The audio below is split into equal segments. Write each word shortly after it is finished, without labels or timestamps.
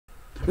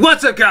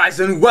What's up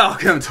guys, and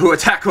welcome to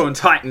Attack on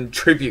Titan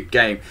Tribute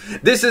Game.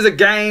 This is a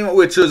game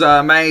which was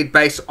made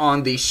based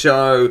on the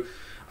show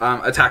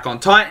Attack on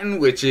Titan,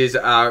 which is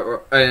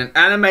an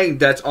anime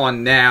that's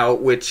on now,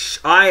 which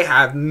I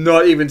have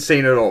not even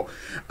seen at all.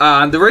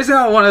 The reason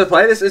I wanted to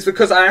play this is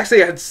because I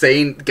actually had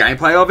seen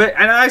gameplay of it,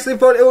 and I actually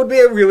thought it would be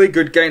a really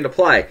good game to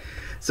play.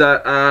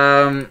 So,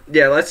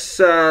 yeah, let's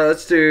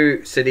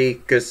do City,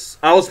 because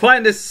I was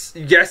playing this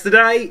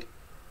yesterday.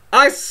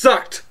 I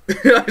sucked.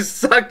 I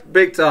sucked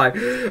big time.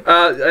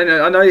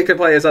 I know you can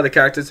play as other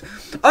characters.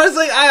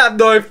 Honestly, I have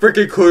no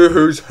freaking clue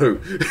who's who.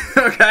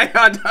 Okay,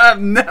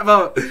 I've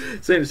never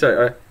seen the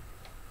show.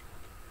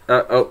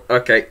 Oh,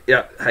 okay,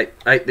 yeah. Hey,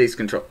 these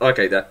control.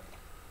 Okay, that.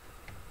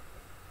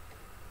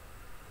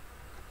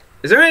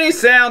 Is there any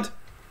sound?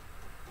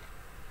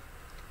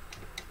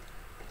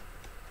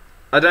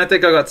 I don't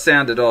think I got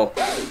sound at all.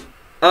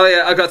 Oh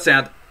yeah, I got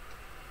sound.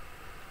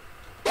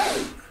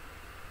 I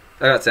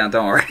got sound.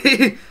 Don't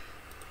worry.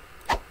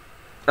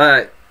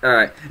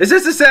 Alright. It's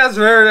just, it sounds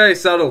very, very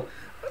subtle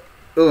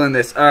in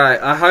this. Alright,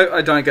 I hope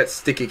I don't get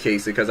sticky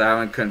keys because I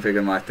haven't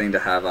configured my thing to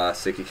have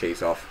sticky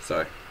keys off,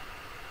 so.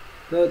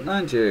 But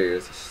mind you,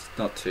 it's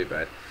not too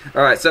bad.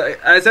 Alright, so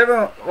as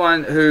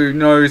everyone who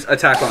knows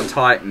Attack on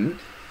Titan,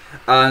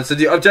 so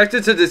the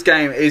objective to this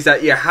game is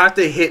that you have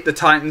to hit the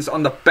Titans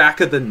on the back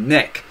of the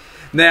neck.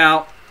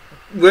 Now,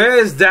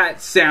 whereas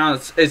that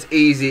sounds as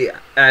easy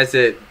as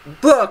it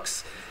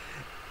looks,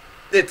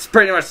 it's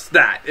pretty much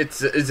that.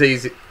 It's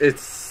easy.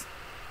 It's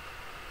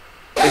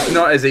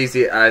not as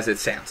easy as it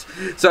sounds.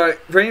 So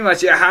pretty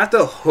much you have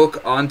to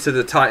hook onto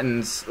the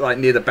Titans like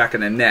near the back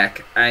of the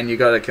neck, and you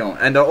gotta kill them.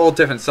 And they're all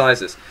different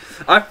sizes.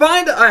 I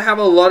find I have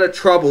a lot of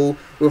trouble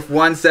with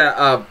ones that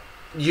are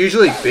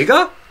usually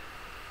bigger.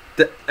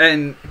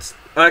 And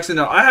actually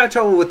no, I have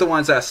trouble with the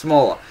ones that are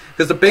smaller,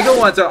 because the bigger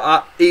ones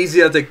are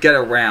easier to get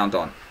around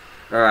on.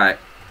 All right.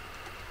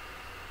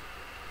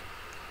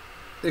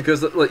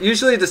 Because look,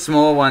 usually the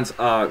small ones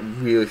are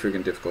really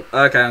freaking difficult.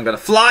 Okay, I'm gonna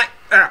fly.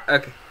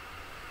 Okay.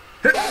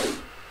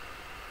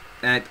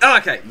 And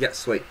okay, yeah,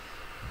 sweet.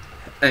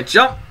 And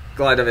jump,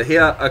 glide over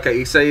here.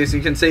 Okay, so as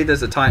you can see,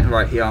 there's a Titan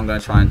right here. I'm gonna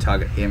try and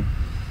target him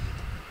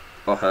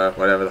or her,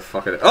 whatever the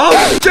fuck it is.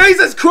 Oh,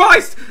 Jesus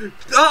Christ!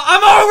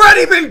 I'm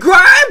already been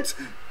grabbed.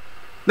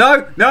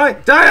 No, don't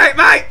hit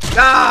me!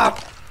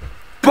 Ah,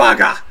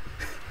 bugger!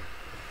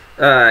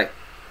 All right.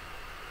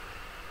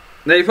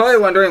 Now you're probably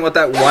wondering what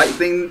that white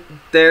thing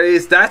there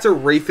is. That's a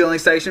refilling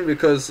station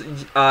because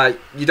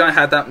you don't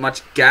have that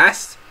much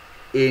gas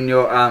in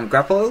your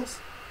grapples.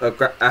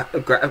 Grappers.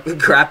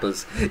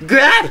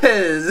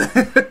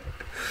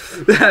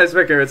 That's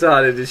freaking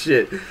retarded as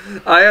shit.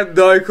 I have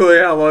no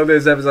clue how long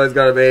this episode's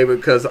gonna be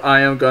because I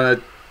am gonna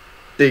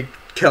be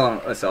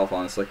killing myself,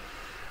 honestly.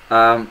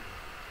 The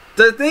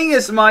thing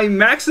is, my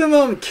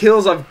maximum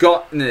kills I've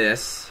gotten in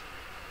this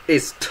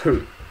is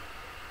 2.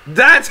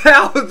 That's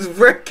how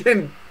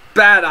freaking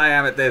bad I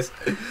am at this.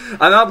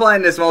 I'm not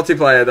playing this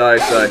multiplayer though,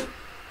 so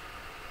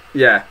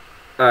yeah.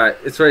 Alright,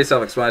 it's very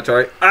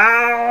self-explanatory.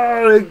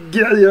 Ah,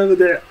 get you over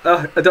there.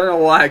 I don't know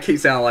why I keep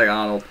sounding like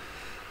Arnold.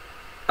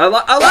 I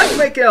like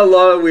making a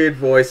lot of weird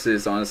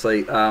voices,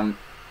 honestly. So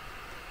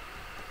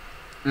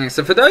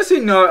for those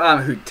who know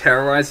who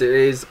Terrorizer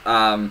is,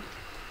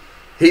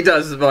 he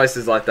does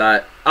voices like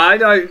that. I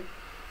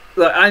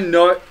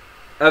know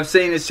I've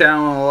seen his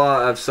channel a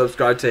lot, I've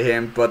subscribed to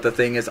him, but the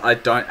thing is I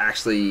don't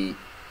actually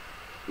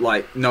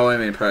know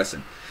him in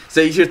person. So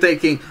if you're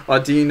thinking, oh,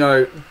 do you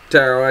know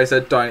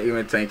Terrorizer? Don't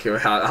even think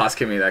about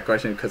asking me that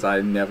question because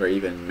I never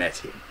even met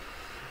him.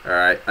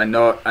 Alright, I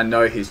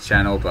know his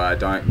channel, but I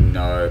don't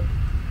know.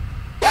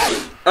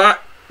 Alright,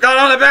 got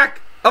on the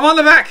back! I'm on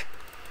the back!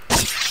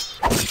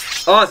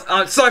 Oh,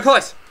 I'm so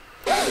close!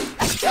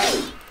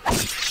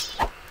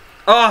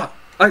 Oh,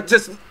 I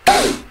just...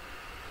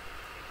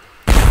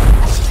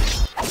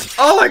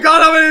 Oh my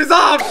god, I'm in his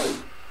arm!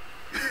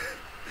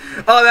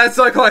 Oh, that's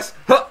so close!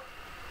 Huh.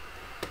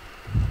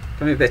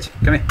 Come here, bitch.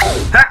 Come here.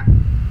 Ha!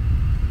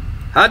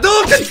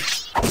 Hadouken!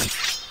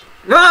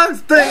 Wrong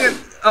thing!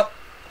 Oh.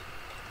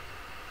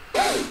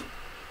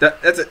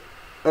 That's it.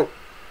 Oh.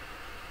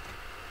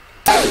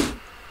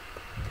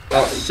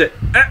 Oh, shit.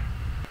 Ah.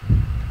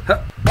 Huh.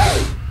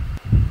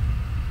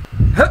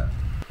 Huh.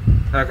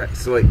 Okay,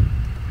 sweet.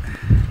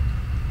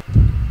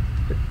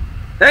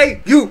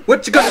 Hey, you!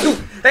 What you gonna do?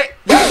 Hey,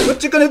 you!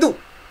 What you gonna do?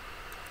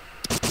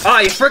 Oh,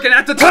 you freaking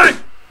at the time!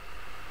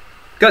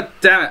 God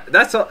damn it!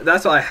 That's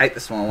why I hate the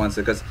small ones,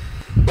 because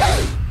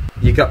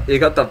you got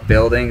the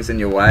buildings in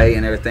your way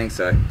and everything.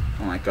 So,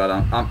 oh my god,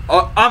 I'm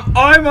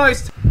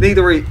almost need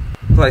to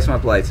replace my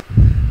blades.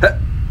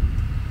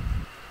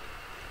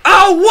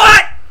 Oh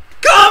what?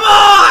 Come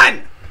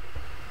on!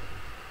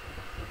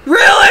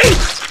 Really?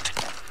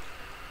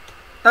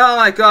 Oh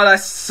my god, I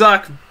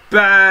suck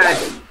bad.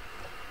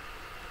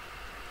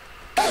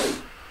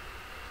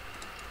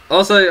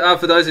 Also,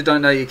 for those who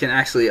don't know, you can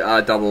actually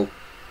double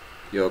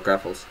your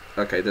grapples.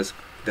 Okay, there's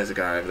a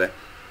guy over there.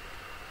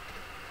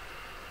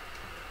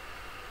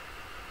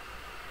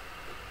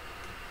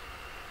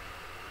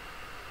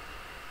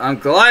 I'm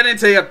gliding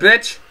to you,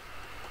 bitch.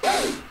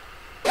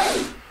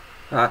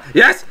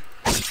 Yes!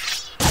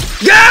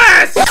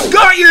 Yes!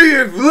 Got you,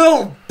 you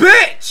little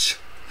bitch!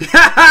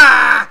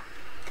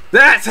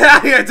 That's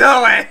how you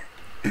do it!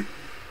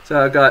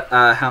 So I got,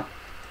 how...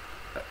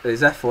 Is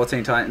that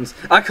 14 titans?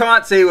 I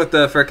can't see with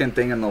the frickin'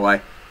 thing in the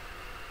way.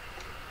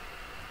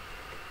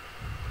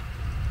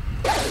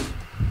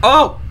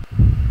 Oh!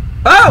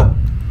 Oh!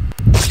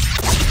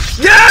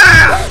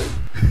 Yeah!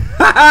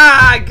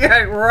 Haha!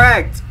 Get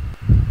wrecked!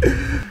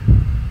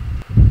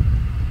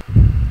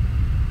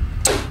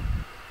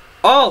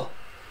 Oh!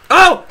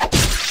 Oh!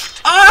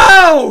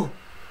 Oh!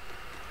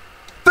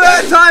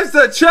 Third time's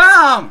the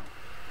charm!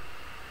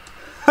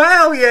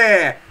 Hell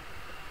yeah!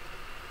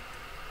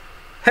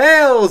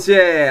 Hells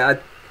yeah!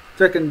 I'm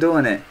frickin'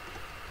 doing it.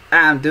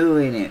 I'm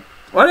doing it.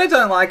 What I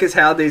don't like is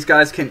how these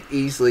guys can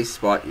easily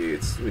spot you.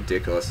 It's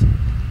ridiculous.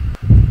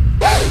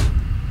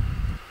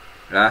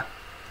 Oh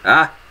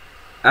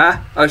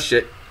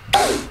shit.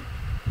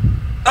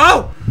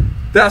 Oh!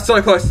 That was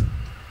so close.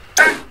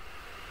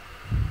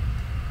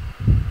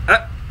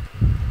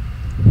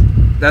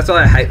 That's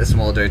why I hate the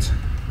small dudes.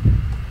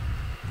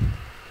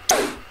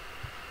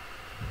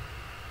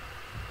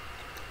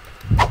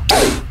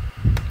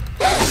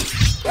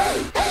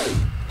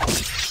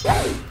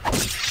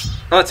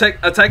 Oh,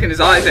 I've taken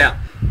his eyes out.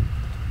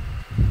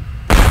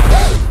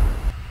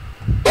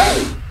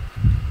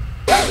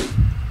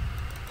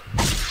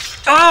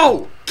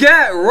 Oh!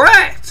 Get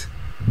wrecked!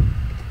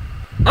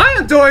 I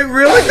am doing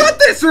really good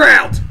this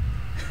round!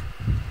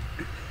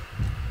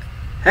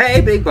 Hey,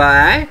 big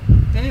boy.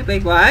 Hey,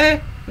 big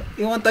boy.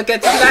 You want to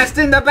get slashed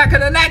in the back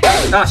of the neck?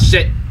 Oh,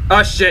 shit.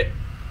 Oh, shit.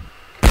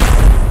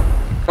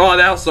 Oh,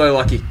 that was so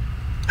lucky.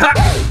 Ha!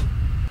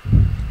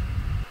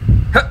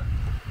 Ha!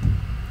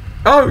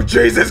 Oh,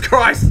 Jesus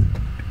Christ!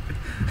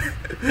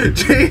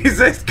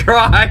 Jesus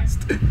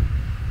Christ!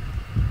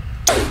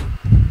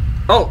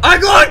 Oh, I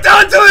locked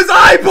onto his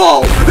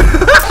eyeball!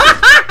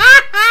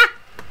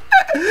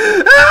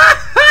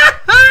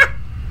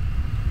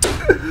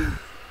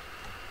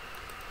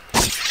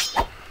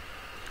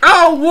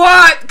 Oh,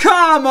 what?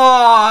 Come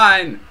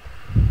on!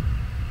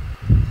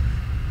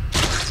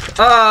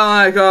 Oh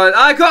my god,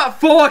 I got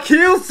 4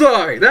 kills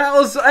though! That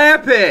was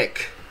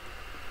epic!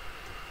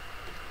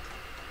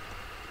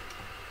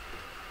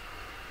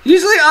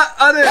 Usually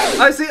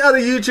I see other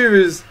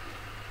YouTubers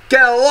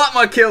get a lot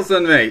more kills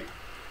than me.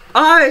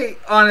 I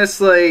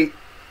honestly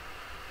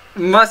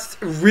must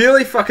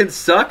really fucking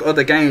suck or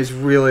the game is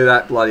really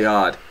that bloody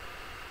hard.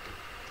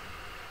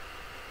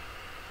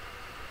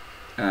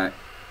 Alright.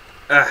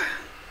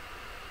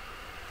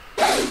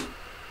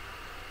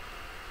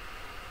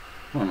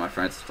 One of my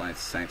friends is playing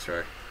Saints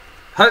Row.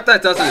 Hope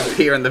that doesn't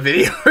appear in the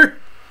video.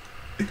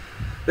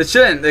 It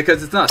shouldn't,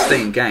 because it's not a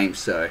Steam game,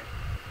 so.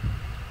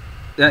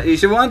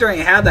 You're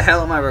wondering how the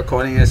hell am I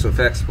recording this with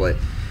XSplit?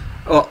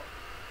 Oh,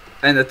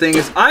 and the thing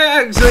is, I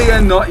actually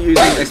am not using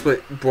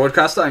XSplit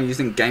Broadcaster, I'm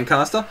using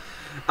Gamecaster.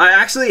 I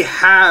actually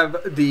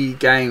have the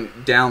game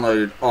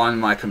downloaded on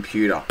my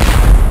computer.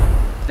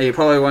 And you're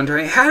probably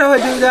wondering, how do I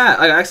do that?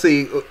 I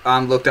actually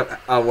looked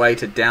up a way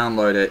to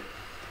download it.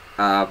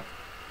 And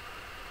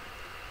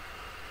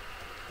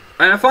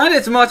I find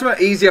it's much more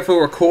easier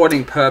for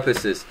recording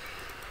purposes.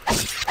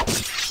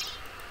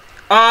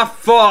 Oh,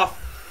 for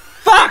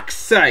fuck's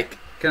sake!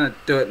 Can I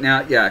do it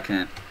now? Yeah, I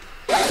can.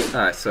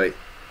 Alright, sweet.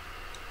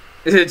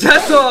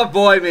 Just to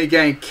avoid me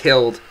getting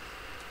killed.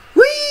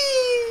 Whee!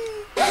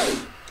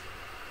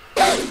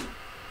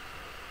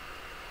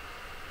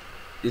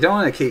 You don't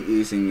want to keep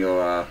using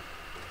your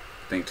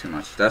thing too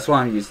much. That's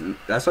why I'm using.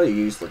 That's why you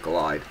use the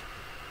glide.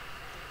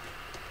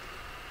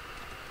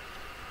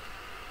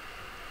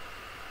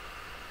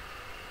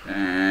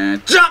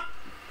 And jump!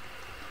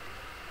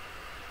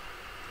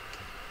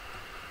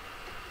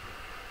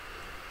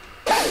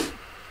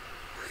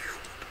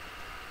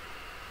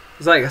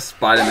 It's like a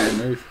Spider-Man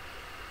move.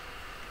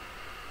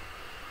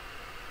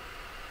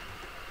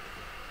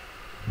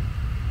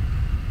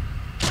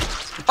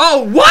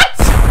 Oh, what?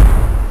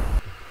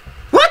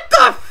 What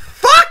the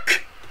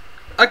fuck?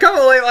 I can't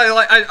believe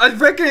I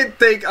freaking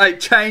think I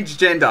change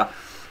gender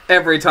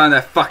every time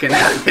that fucking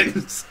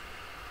happens.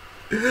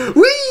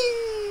 Whee!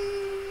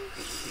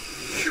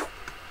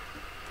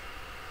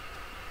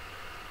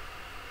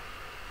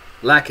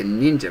 Like a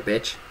ninja,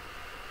 bitch.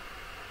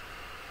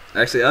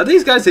 Actually, are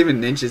these guys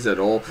even ninjas at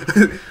all?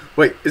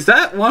 Wait, is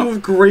that one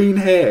with green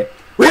hair?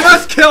 We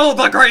must kill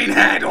the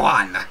green-haired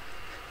one!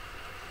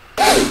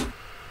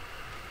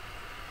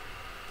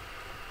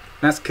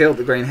 Must kill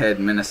the green-haired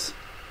menace.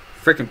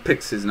 Frickin'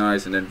 picks his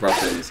nose and then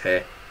rubs it in his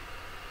hair.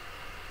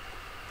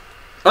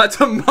 Oh, it's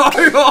a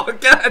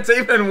mohawk! That's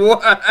even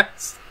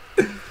worse!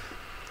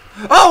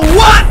 Oh,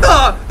 what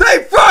the?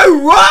 They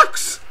throw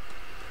rocks?!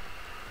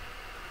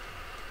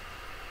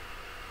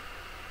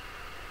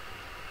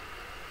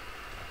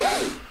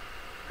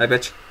 Hey,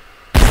 bitch.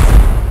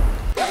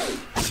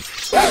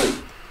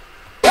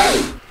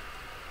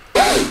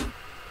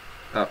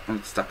 Oh,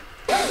 I'm stuck.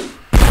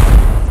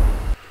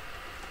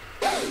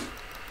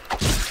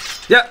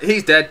 Yep,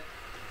 he's dead.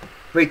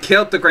 We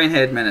killed the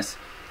green-haired menace.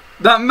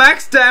 The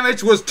max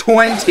damage was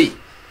 20.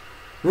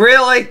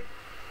 Really?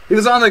 He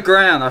was on the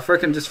ground. I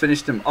freaking just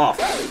finished him off.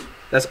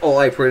 That's all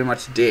I pretty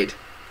much did.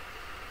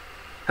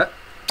 Ha!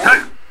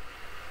 Ha!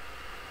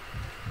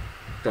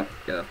 Go on,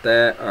 get up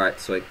there. Alright,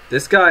 sweet.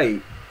 This guy...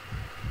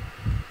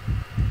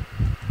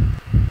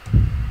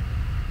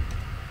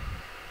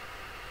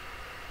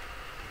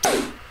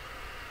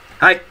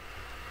 Hey!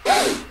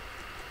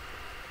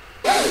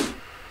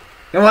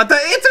 You want to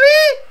eat me?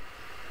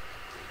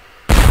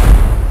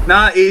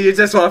 Nah, you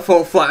just want to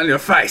fall flat on your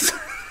face.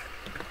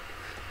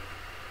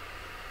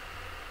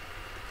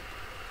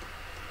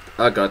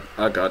 Oh god,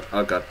 oh god,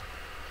 oh god.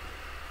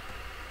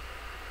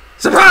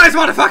 Surprise,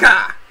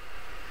 motherfucker!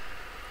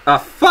 Oh,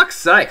 fuck's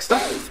sake,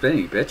 stop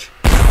spinning, bitch.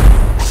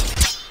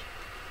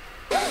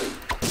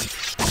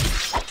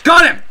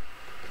 Got him!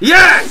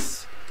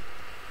 Yes!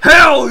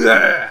 Hell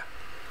yeah!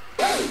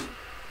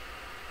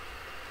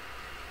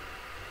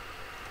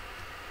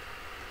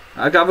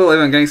 I can't believe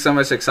I'm getting so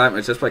much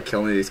excitement just by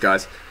killing these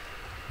guys.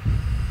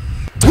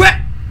 Whip!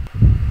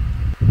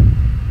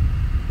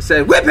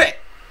 Say, whip it!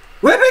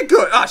 Whip it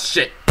good! Oh,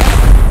 shit!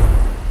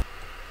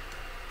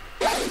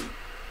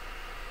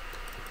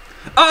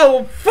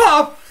 Oh,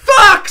 for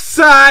fuck's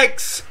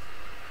sakes!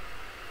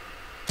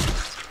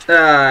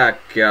 Ah,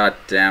 god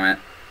damn it.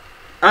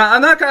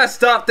 I'm not gonna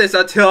stop this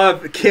until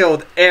I've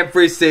killed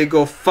every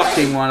single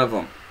fucking one of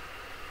them.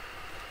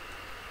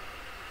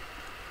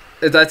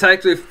 If that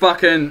takes me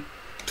fucking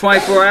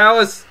 24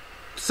 hours,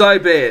 so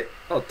be it.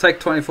 I'll take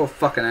 24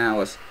 fucking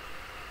hours.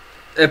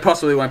 It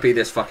possibly won't be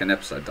this fucking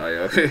episode,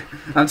 though.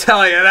 I'm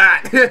telling you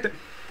that.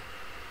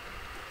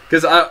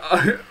 Because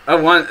I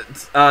want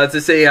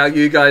to see how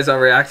you guys are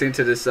reacting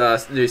to this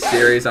new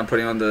series I'm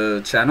putting on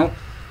the channel.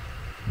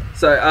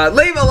 So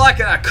leave a like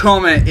and a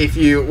comment if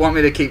you want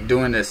me to keep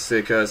doing this,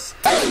 because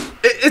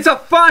it's a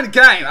fun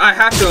game, I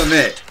have to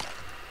admit.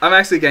 I'm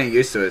actually getting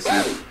used to this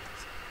now.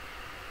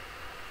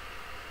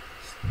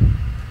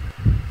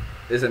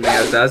 Is it me,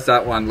 or does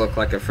that one look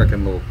like a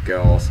freaking little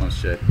girl or some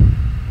shit?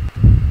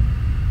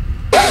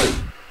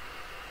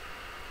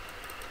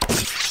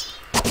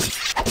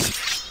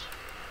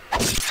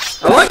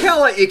 I like how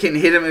like you can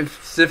hit them in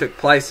specific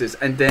places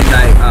and then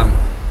they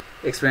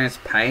experience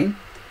pain.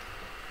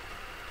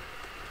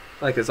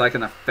 Like it's like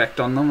an effect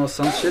on them or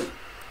some shit.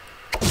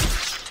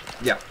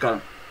 Yeah,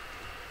 got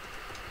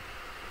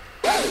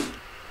him.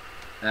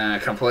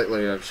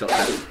 Completely overshot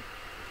that.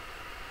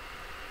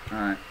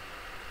 Alright.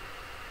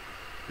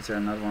 Is there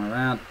another one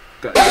around?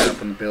 Got to get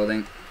up on the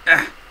building.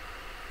 Because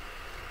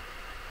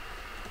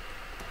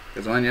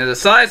when you're the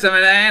size of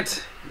an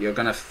ant, you're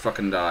gonna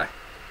fucking die.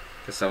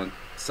 Because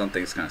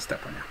something's gonna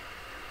step on you.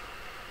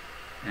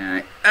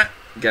 Alright,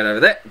 get over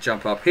there,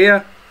 jump up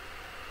here.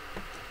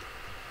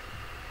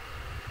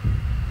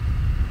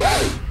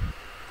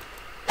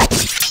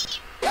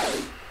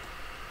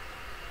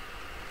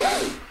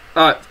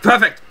 Alright,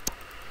 perfect!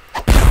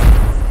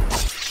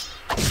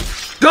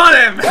 Got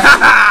him!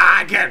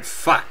 Haha! Get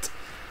fucked!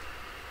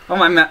 Oh,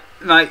 my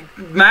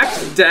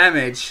max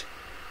damage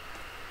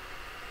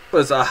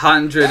was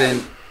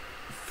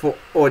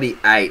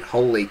 148.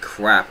 Holy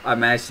crap. I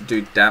managed to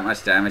do that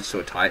much damage to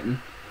a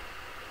Titan.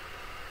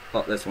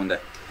 Oh, there's one there.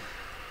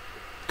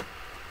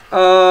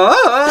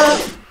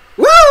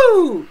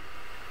 Woo!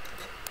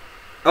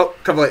 Oh,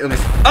 completely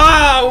missed.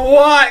 Oh,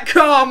 what?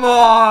 Come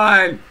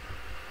on!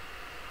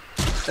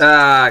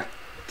 Ah,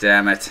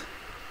 damn it.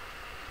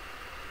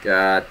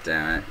 God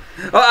damn it.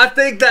 Well, I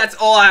think that's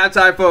all I have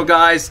time for,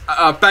 guys.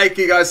 Thank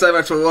you guys so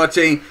much for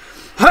watching.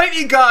 Hope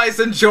you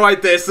guys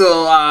enjoyed this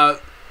little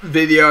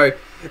video.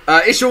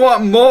 If you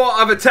want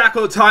more of Attack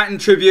on Titan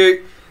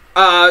tribute,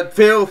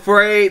 feel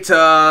free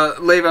to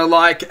leave a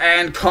like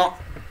and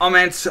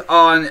comment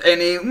on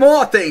any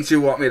more things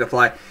you want me to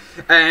play.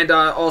 And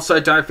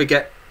also don't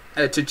forget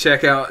to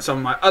check out some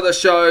of my other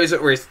shows.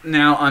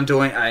 Now I'm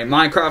doing a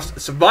Minecraft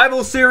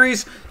survival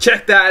series.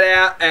 Check that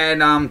out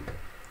and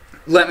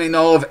let me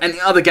know of any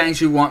other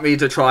games you want me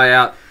to try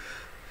out.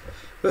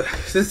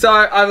 So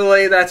I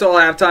believe that's all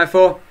I have time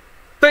for.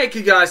 Thank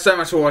you guys so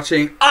much for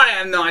watching. I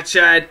am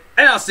Nightshade,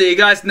 and I'll see you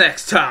guys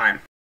next time.